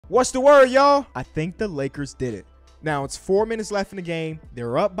What's the word, y'all? I think the Lakers did it. Now, it's 4 minutes left in the game.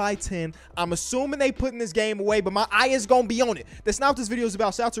 They're up by 10. I'm assuming they putting this game away, but my eye is going to be on it. That's not what this video is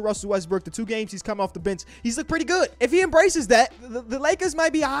about. Shout out to Russell Westbrook. The 2 games he's come off the bench, he's looked pretty good. If he embraces that, the Lakers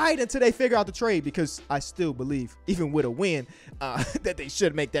might be hide until they figure out the trade, because I still believe, even with a win, that they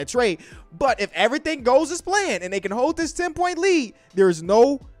should make that trade. But if everything goes as planned and they can hold this 10-point lead, there's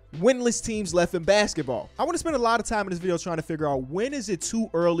no winless teams left in basketball. I want to spend a lot of time in this video trying to figure out when is it too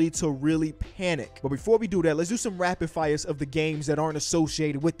early to really panic. But before we do that, let's do some rapid fires of the games that aren't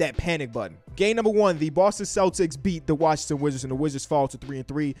associated with that panic button. Game number 1, the Boston Celtics beat the Washington Wizards, and the Wizards fall to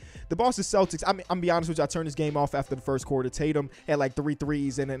 3-3. The Boston Celtics, I'm gonna be honest with you, I turned this game off after the first quarter. Tatum had like 3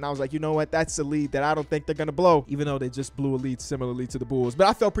 threes, and then I was like, you know what, that's a lead that I don't think they're gonna blow, even though they just blew a lead similarly to the Bulls. But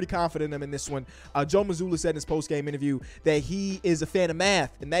I felt pretty confident in them in this one. Joe Mazzulla said in his post-game interview that he is a fan of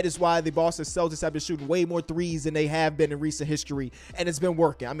math, and that is why the Boston Celtics have been shooting way more threes than they have been in recent history, and it's been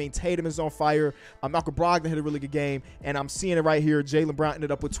working. I mean, Tatum is on fire. Malcolm Brogdon had a really good game, and I'm seeing it right here. Jaylen Brown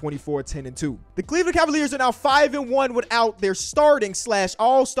ended up with 24, 10, and 2. The Cleveland Cavaliers are now 5-1 without their starting /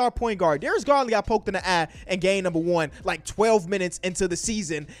 all-star point guard. Darius Garland got poked in the eye in game number 1, like 12 minutes into the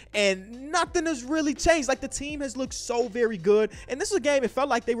season, and nothing has really changed. Like, the team has looked so very good, and this is a game it felt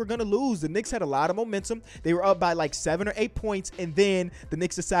like they were going to lose. The Knicks had a lot of momentum. They were up by like 7 or 8 points, and then the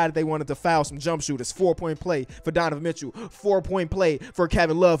Knicks decided they wanted to foul some jump shooters. 4-point play for Donovan Mitchell. 4-point play for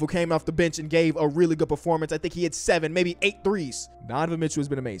Kevin Love, who came off the bench and gave a really good performance. I think he had 7, maybe 8 threes. Donovan Mitchell has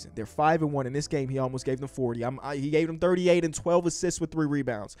been amazing. They're 5-1 in this game. He almost gave them 40. He gave them 38 and 12 assists with 3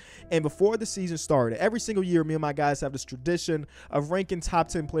 rebounds. And before the season started, every single year, me and my guys have this tradition of ranking top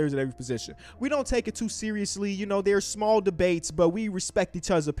 10 players at every position. We don't take it too seriously. You know, there's small debates, but we respect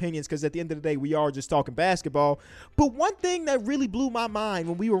each other's opinions, because at the end of the day, we are just talking basketball. But one thing that really blew my mind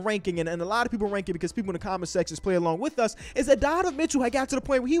when we were ranking, and a lot of people rank it because people in the comment sections play along with us, is that Donovan Mitchell had got to the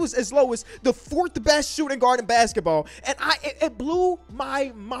point where he was as low as the 4th best shooting guard in basketball. And it blew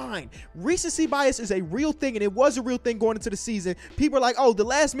my mind. Recency bias is a real thing, and it was a real thing going into the season. People are like, oh, the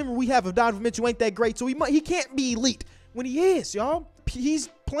last memory we have of Donovan Mitchell ain't that great, so he can't be elite. When he is, y'all. He's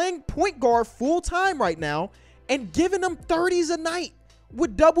playing point guard full time right now and giving them 30s a night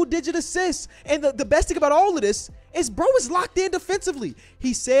with double-digit assists. And the best thing about all of this is bro is locked in defensively.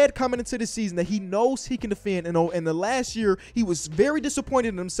 He said coming into the season that he knows he can defend. And in the last year, he was very disappointed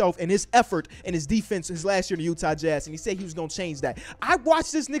in himself and his effort and his defense his last year in the Utah Jazz. And he said he was going to change that. I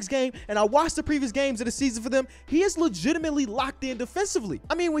watched this Knicks game, and I watched the previous games of the season for them. He is legitimately locked in defensively.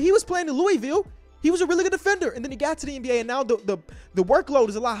 I mean, when he was playing in Louisville, he was a really good defender. And then he got to the NBA, and now the workload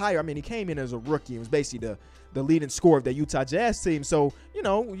is a lot higher. I mean, he came in as a rookie and was basically the leading scorer of that Utah Jazz team. So, you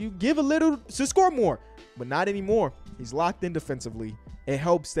know, you give a little to score more, but not anymore. He's locked in defensively. It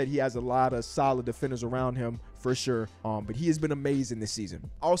helps that he has a lot of solid defenders around him for sure. But he has been amazing this season.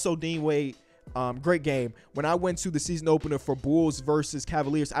 Also, Dean Wade, great game. When I went to the season opener for Bulls versus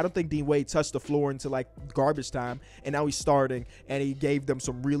Cavaliers, I don't think Dean Wade touched the floor until like garbage time, and now he's starting, and he gave them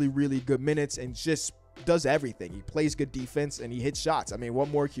some really, really good minutes and just does everything. He plays good defense and he hits shots. I mean, what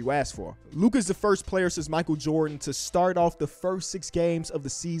more can you ask for? Luka's the first player since Michael Jordan to start off the first 6 games of the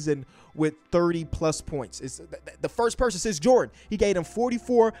season with 30+ points. It's the first person since Jordan. He gave them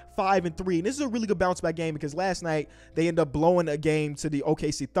 44, 5, and 3. And this is a really good bounce back game, because last night they end up blowing a game to the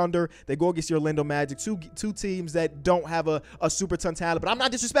OKC Thunder. They go against the Orlando Magic, two teams that don't have a super ton talent. But I'm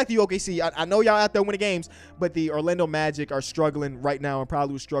not disrespecting you, OKC. I know y'all out there winning games, but the Orlando Magic are struggling right now and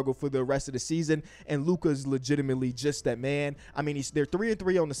probably will struggle for the rest of the season. And Luka is legitimately just that man. I mean, they're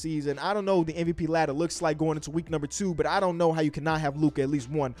 3-3 on the season. I don't know what the MVP ladder looks like going into week number 2, but I don't know how you cannot have Luka at least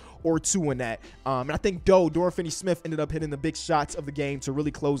 1 or 2 in that. And I think Dorian Finney-Smith ended up hitting the big shots of the game to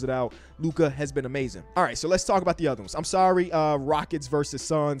really close it out. Luka has been amazing. All right, so let's talk about the other ones. I'm sorry, Rockets versus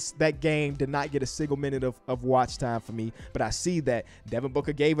Suns. That game did not get a single minute of watch time for me, but I see that Devin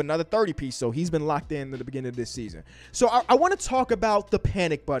Booker gave another 30-piece, so he's been locked in at the beginning of this season. So I want to talk about the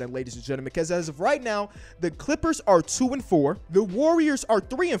panic button, ladies and gentlemen, because as of right now, the Clippers are 2-4, the Warriors are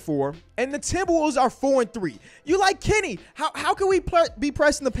 3-4, and the Timberwolves are 4-3. You like, Kenny, how can we be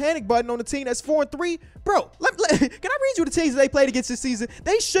pressing the panic button on a team that's 4-3? Bro, can I read you the teams that they played against this season?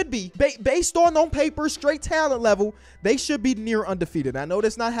 They should be, based on paper, straight talent level, they should be near undefeated. I know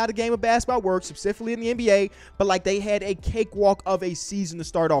that's not how the game of basketball works, specifically in the NBA, but like they had a cakewalk of a season to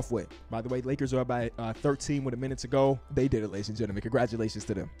start off with. By the way, Lakers are up by 13 with a minute to go. They did it, ladies and gentlemen. Congratulations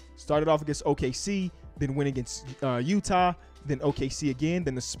to them. Started off against OKC, then win against Utah, then OKC again,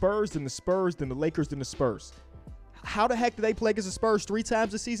 then the Spurs, then the Spurs, then the Lakers, then the Spurs. How the heck did they play against the Spurs 3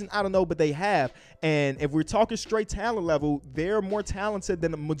 times this season? I don't know, but they have. And if we're talking straight talent level, they're more talented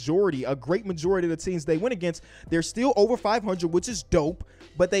than a great majority of the teams they went against. They're still over 500, which is dope,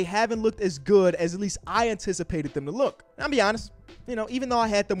 but they haven't looked as good as at least I anticipated them to look. I'll be honest. Even though I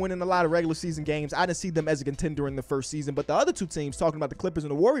had them winning a lot of regular season games, I didn't see them as a contender in the first season. But the other two teams, talking about the Clippers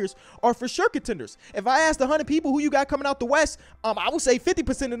and the Warriors, are for sure contenders. If I asked 100 people who you got coming out the West, I would say 50%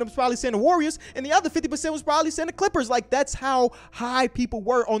 of them was probably saying the Warriors, and the other 50% was probably saying the Clippers. Like, that's how high people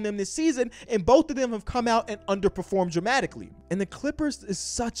were on them this season, and both of them have come out and underperformed dramatically. And the Clippers is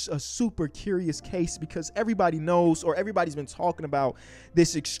such a super curious case because everybody knows, or everybody's been talking about,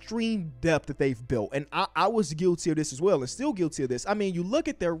 this extreme depth that they've built. And I was guilty of this as well, and still guilty of this. I mean, you look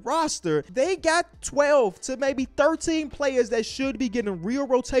at their roster, they got 12 to maybe 13 players that should be getting real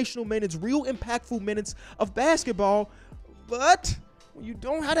rotational minutes, real impactful minutes of basketball, but you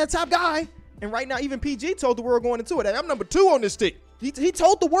don't have that top guy. And right now, even PG told the world going into it, I'm number 2 on this team. He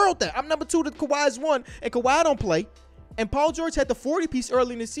told the world that. I'm number 2 to Kawhi's 1, and Kawhi don't play. And Paul George had the 40-piece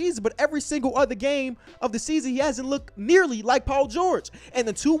early in the season, but every single other game of the season, he hasn't looked nearly like Paul George. And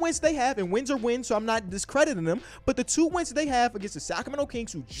the 2 wins they have, and wins are wins, so I'm not discrediting them, but the 2 wins they have against the Sacramento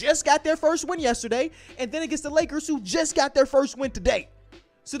Kings, who just got their first win yesterday, and then against the Lakers, who just got their first win today.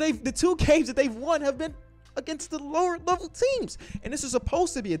 So the 2 games that they've won have been against the lower level teams. And this is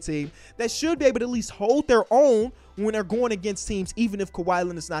supposed to be a team that should be able to at least hold their own when they're going against teams, even if Kawhi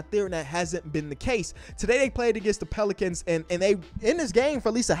Leonard is not there, and that hasn't been the case. Today they played against the Pelicans, and they in this game for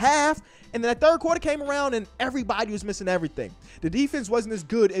at least a half, and then that third quarter came around and everybody was missing everything. The defense wasn't as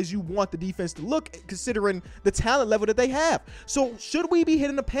good as you want the defense to look, considering the talent level that they have. So should we be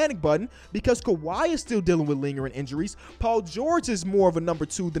hitting the panic button? Because Kawhi is still dealing with lingering injuries. Paul George is more of a number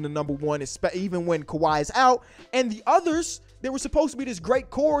 2 than a number 1, even when Kawhi is out. And the others, they were supposed to be this great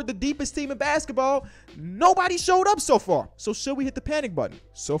core, the deepest team in basketball. Nobody showed up so far. So should we hit the panic button?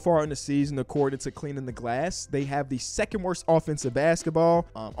 So far in the season, according to Cleaning the Glass, they have the 2nd worst offense in basketball,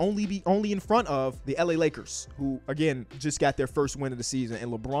 only in front of the LA Lakers, who, again, just got their first win of the season.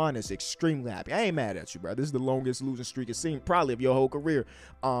 And LeBron is extremely happy. I ain't mad at you, bro. This is the longest losing streak you've seen probably of your whole career.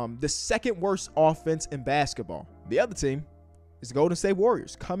 The 2nd worst offense in basketball. The other team is the Golden State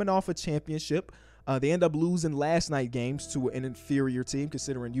Warriors, coming off a championship. They end up losing last night games to an inferior team,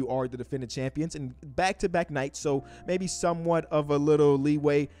 considering you are the defending champions, and back-to-back nights, so maybe somewhat of a little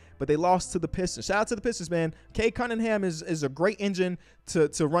leeway, but they lost to the Pistons. Shout out to the Pistons, man. Cade Cunningham is a great engine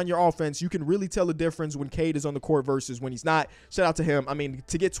to run your offense. You can really tell the difference when Cade is on the court versus when he's not. Shout out to him. I mean,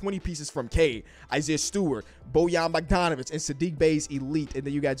 to get 20 pieces from Cade, Isaiah Stewart, Bojan Bogdanovic, and Sadiq Bey's elite, and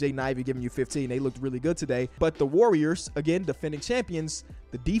then you got Jaden Ivey giving you 15. They looked really good today. But the Warriors, again, defending champions,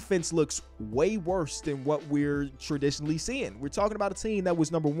 the defense looks way worse than what we're traditionally seeing. We're talking about a team that was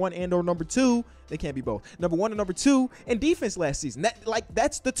number 1 and or number 2. They can't be both. Number 1 and number 2 in defense last season.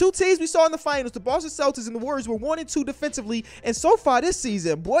 That's the 2 teams we saw in the finals. The Boston Celtics and the Warriors were 1 and 2 defensively. And so far this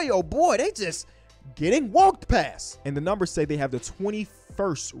season, boy, oh boy, they just getting walked past. And the numbers say they have the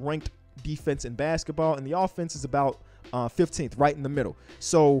 21st ranked defense in basketball, and the offense is about 15th, right in the middle.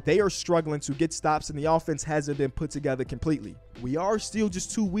 So they are struggling to get stops, and the offense hasn't been put together completely. We are still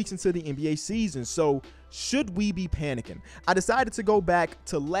just 2 weeks into the NBA season, so should we be panicking? I decided to go back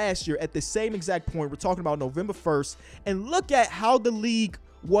to last year at the same exact point. We're talking about November 1st, and look at how the league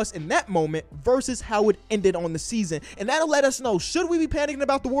was in that moment versus how it ended on the season. And that'll let us know, should we be panicking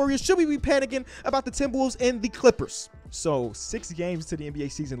about the Warriors? Should we be panicking about the Timberwolves and the Clippers? So 6 games to the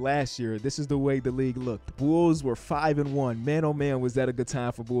NBA season last year, this is the way the league looked. The Bulls were 5-1. Man, oh man, was that a good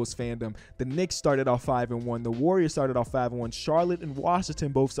time for Bulls fandom. The Knicks started off 5-1. The Warriors started off 5-1. Charlotte and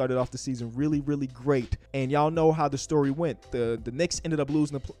Washington both started off the season really, really great. And y'all know how the story went. The Knicks ended up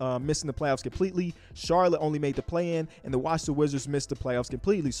missing the playoffs completely. Charlotte only made the play-in, and the Washington Wizards missed the playoffs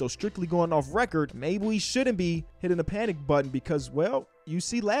completely. So strictly going off record, maybe we shouldn't be hitting the panic button because, well, you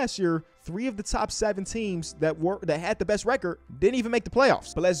see last year, 3 of the top 7 teams that had the best record didn't even make the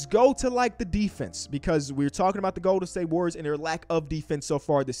playoffs. But let's go to the defense, because we're talking about the Golden State Warriors and their lack of defense so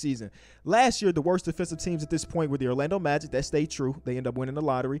far this season. Last year, the worst defensive teams at this point were the Orlando Magic. That stayed true. They ended up winning the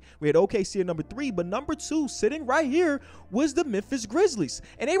lottery. We had OKC at number 3, but number 2, sitting right here, was the Memphis Grizzlies.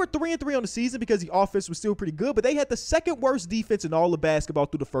 And they were 3-3 on the season because the offense was still pretty good, but they had the 2nd worst defense in all of basketball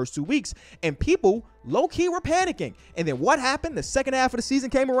through the first 2 weeks. And people low-key were panicking. And then what happened? The second half of the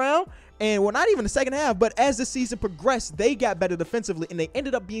season came around, and well, not even the second half, but as the season progressed, they got better defensively, and they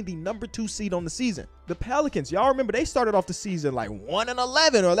ended up being the number 2 seed on the season. The Pelicans, y'all remember, they started off the season like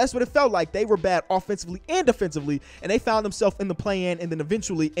 1-11, or that's what it felt like. They were bad offensively and defensively, and they found themselves in the play-in and then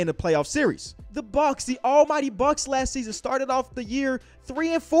eventually in the playoff series. The Bucks, the almighty Bucks last season, started off the year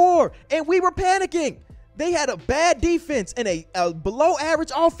 3-4, and we were panicking. They had a bad defense and a below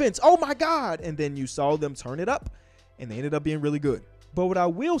average offense. Oh my God. And then you saw them turn it up and they ended up being really good. But what I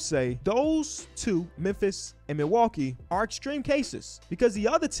will say, those two, Memphis and Milwaukee, are extreme cases because the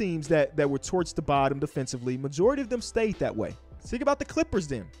other teams that were towards the bottom defensively, majority of them stayed that way. Think about the Clippers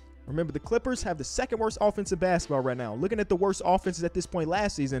then. Remember, the Clippers have the second worst offense in basketball right now. Looking at the worst offenses at this point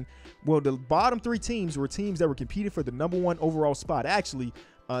last season, well, the bottom three teams were teams that were competing for the #1 overall spot. Actually,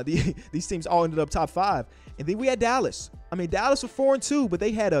 these teams all ended up top 5. And then we had Dallas. I mean, Dallas were 4-2, but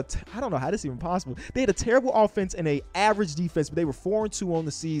they had I don't know how this is even possible. They had a terrible offense and a average defense, but they were 4-2 on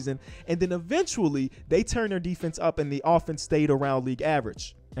the season. And then eventually they turned their defense up and the offense stayed around league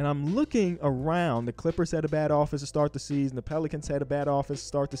average. And I'm looking around. The Clippers had a bad offense to start the season. The Pelicans had a bad offense to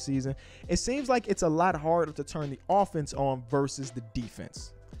start the season. It seems like it's a lot harder to turn the offense on versus the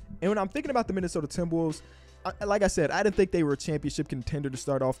defense. And when I'm thinking about the Minnesota Timberwolves, like I said, I didn't think they were a championship contender to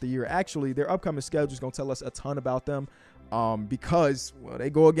start off the year. Actually, their upcoming schedule is going to tell us a ton about them because, well,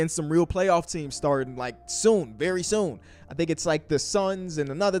 they go against some real playoff teams starting like soon, very soon. I think it's like the Suns and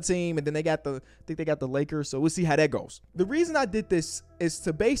another team, and then I think they got the Lakers, so we'll see how that goes. The reason I did this is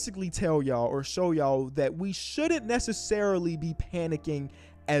to basically tell y'all or show y'all that we shouldn't necessarily be panicking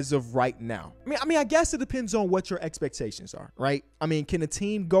as of right now. I mean, I guess it depends on what your expectations are, right? I mean, can a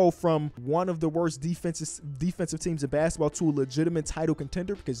team go from one of the worst defensive teams in basketball to a legitimate title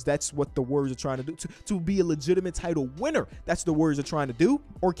contender? Because that's what the Warriors are trying to do. To be a legitimate title winner, that's what the Warriors are trying to do.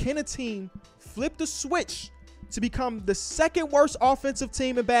 Or can a team flip the switch to become the second worst offensive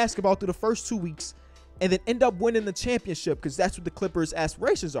team in basketball through the first 2 weeks and then end up winning the championship? Because that's what the Clippers'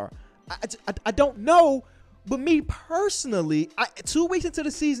 aspirations are. I don't know. But me personally, 2 weeks into the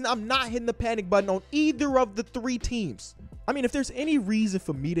season, I'm not hitting the panic button on either of the three teams. I mean, if there's any reason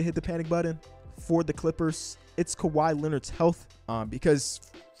for me to hit the panic button for the Clippers, it's Kawhi Leonard's health. Because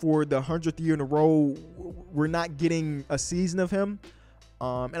for the 100th year in a row, we're not getting a season of him.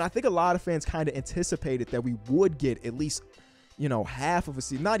 And I think a lot of fans kind of anticipated that we would get at least, half of a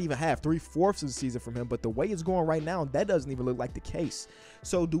season, not even half, 3/4 of the season from him. But the way it's going right now, that doesn't even look like the case.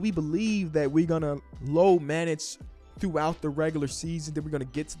 So do we believe that we're going to low manage throughout the regular season, that we're going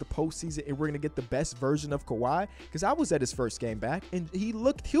to get to the postseason and we're going to get the best version of Kawhi? Because I was at his first game back and he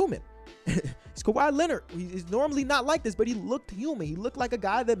looked human. It's Kawhi Leonard. He's normally not like this, but he looked human. He looked like a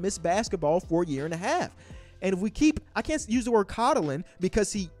guy that missed basketball for a year and a half. And if we keep, I can't use the word coddling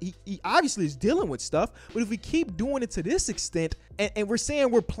because he obviously is dealing with stuff, but if we keep doing it to this extent and we're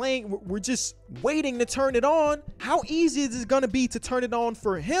saying we're just waiting to turn it on, how easy is it going to be to turn it on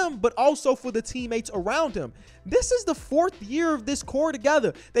for him, but also for the teammates around him? This is the 4th year of this core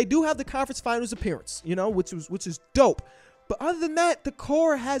together. They do have the conference finals appearance, which is dope. But other than that, the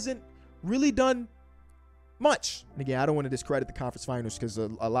core hasn't really done much. And again, I don't want to discredit the conference finals because a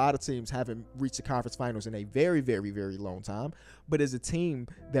lot of teams haven't reached the conference finals in a very, very, very long time. But as a team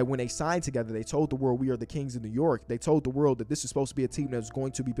that when they signed together, they told the world we are the Kings of New York. They told the world that this is supposed to be a team that was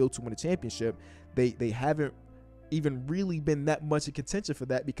going to be built to win a championship. They haven't even really been that much in contention for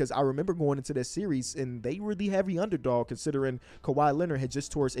that, because I remember going into that series and they were the heavy underdog considering Kawhi Leonard had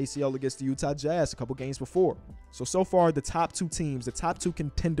just tore his ACL against the Utah Jazz a couple games before. So far, the top two teams, the top two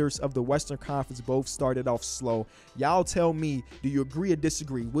contenders of the Western Conference both started off slow. Y'all tell me, do you agree or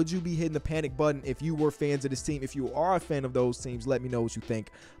disagree? Would you be hitting the panic button if you were fans of this team? If you are a fan of those teams, let me know what you think,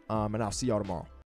 and I'll see y'all tomorrow.